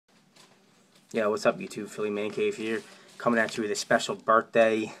Yeah, what's up, YouTube? Philly Man Cave here, coming at you with a special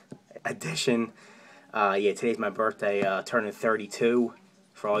birthday edition. Yeah, today's my birthday, turning 32.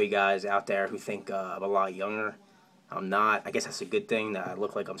 For all you guys out there who think I'm a lot younger, I'm not. I guess that's a good thing that I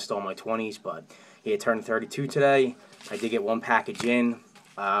look like I'm still in my 20s, but yeah, turning 32 today. I did get one package in.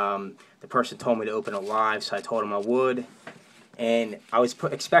 The person told me to open it live, so I told him I would. And I was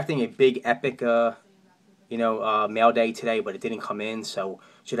expecting a big, epic, mail day today, but it didn't come in, so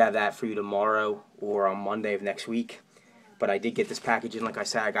should have that for you tomorrow or on Monday of next week. But I did get this package in. Like I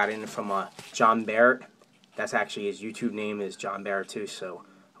said, I got it in from John Barrett. That's actually his YouTube name is John Barrett too, so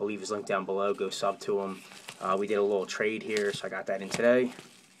I'll leave his link down below. Go sub to him. We did a little trade here, so I got that in today.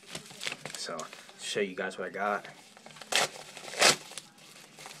 So I'll show you guys what I got.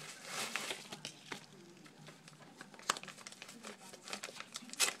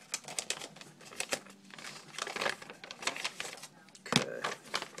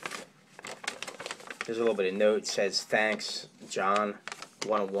 There's a little bit of note. It says, thanks, John,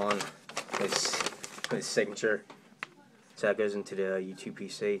 101, with his signature. So that goes into the YouTube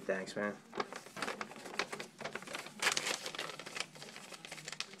PC. Thanks, man.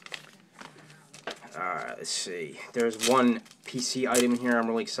 Alright, let's see. There's one PC item here I'm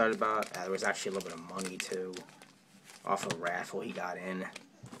really excited about. There was actually a little bit of money, too, off a raffle he got in.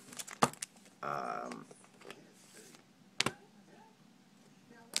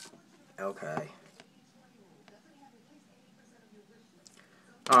 Okay.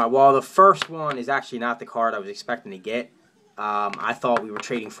 Well, the first one is actually not the card I was expecting to get. I thought we were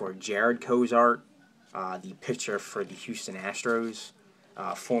trading for Jared Cozart, the pitcher for the Houston Astros,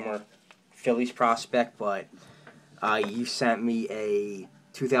 former Phillies prospect, but you sent me a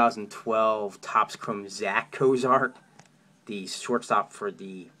 2012 Topps Chrome Zach Cozart, the shortstop for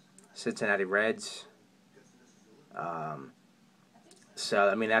the Cincinnati Reds. So,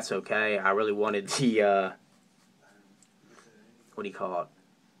 I mean, that's okay. I really wanted the, what do you call it?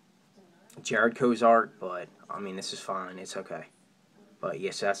 Jared Cozart, but I mean, this is fine. It's okay. But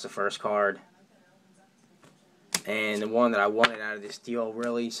yes, that's the first card, and the one that I wanted out of this deal,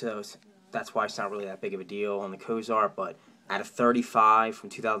 really. So that's why it's not really that big of a deal on the Cozart. But out of 35 from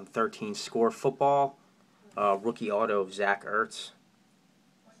 2013 Score Football, rookie auto of Zach Ertz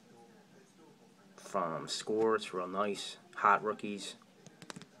from Score. It's real nice. Hot rookies.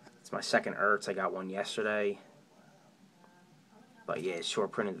 It's my second Ertz. I got one yesterday. But yeah, it's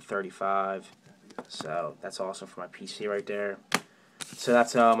short printed to 35. So that's awesome for my PC right there. So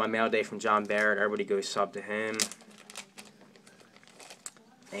that's my mail day from John Barrett. Everybody go sub to him.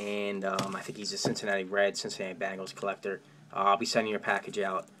 And I think he's a Cincinnati Reds, Cincinnati Bengals collector. I'll be sending your package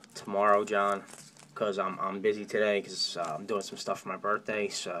out tomorrow, John, because I'm busy today because I'm doing some stuff for my birthday.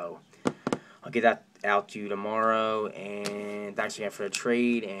 So I'll get that out to you tomorrow. And thanks again for the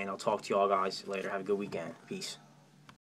trade. And I'll talk to you all guys later. Have a good weekend. Peace.